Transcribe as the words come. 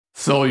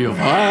So you've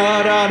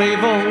had an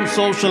evil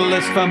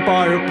socialist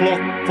vampire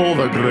plot for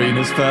the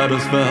greenest,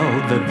 fairest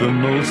velvet, the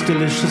most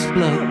delicious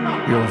blood.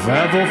 Your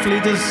werewolf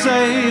leader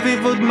save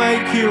it would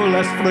make you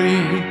less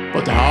free.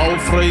 But how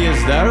free is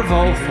their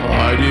wolf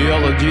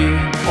ideology?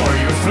 Are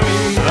you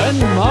free when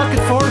market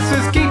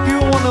forces keep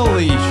you on a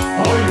leash?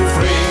 Are you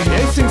free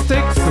chasing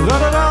sticks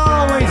that are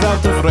always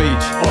out of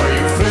reach? Are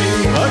you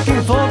free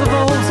working for the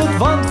wolves that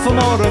want for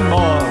more and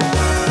more?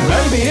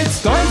 Maybe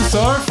it's time to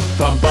surf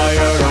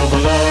vampire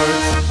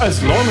overlords. As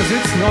long as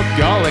it's not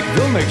garlic,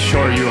 we'll make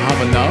sure you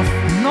have enough.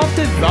 Not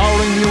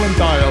devouring you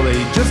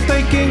entirely, just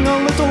taking a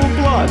little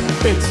blood.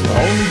 It's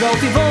only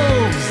wealthy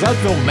wolves that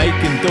will make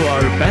into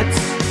our pets.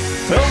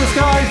 Fill the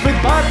skies with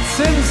bats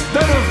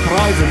instead of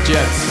private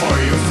jets.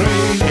 Are you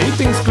free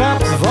eating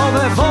scraps while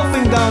they're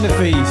wolfing down a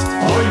feast?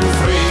 Are you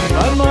free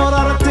when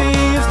morality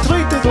is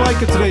treated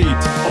like a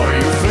treat? Are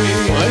you free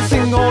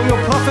placing all your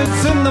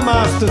profits in the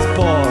master's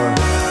paw?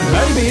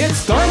 Maybe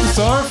it's time to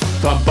surf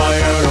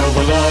vampire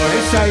overlord.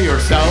 They say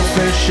you're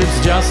selfish, it's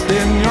just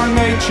in your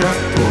nature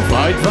to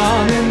fight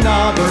one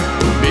another,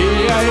 to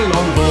be a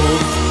lone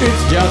wolf.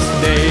 It's just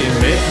the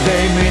myth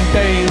they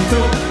maintain to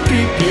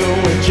keep you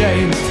in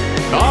chains.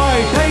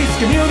 High-paced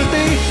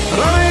community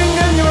running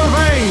in your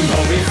veins. So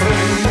be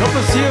free to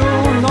pursue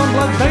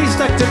non-blood-based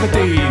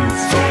activities.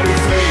 So be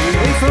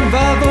free from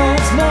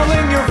werewolves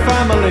mauling your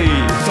family.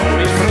 So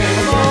be free.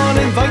 Come on,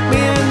 invite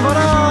me in, what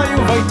are you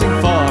waiting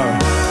for?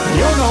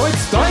 You know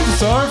it's time to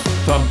surf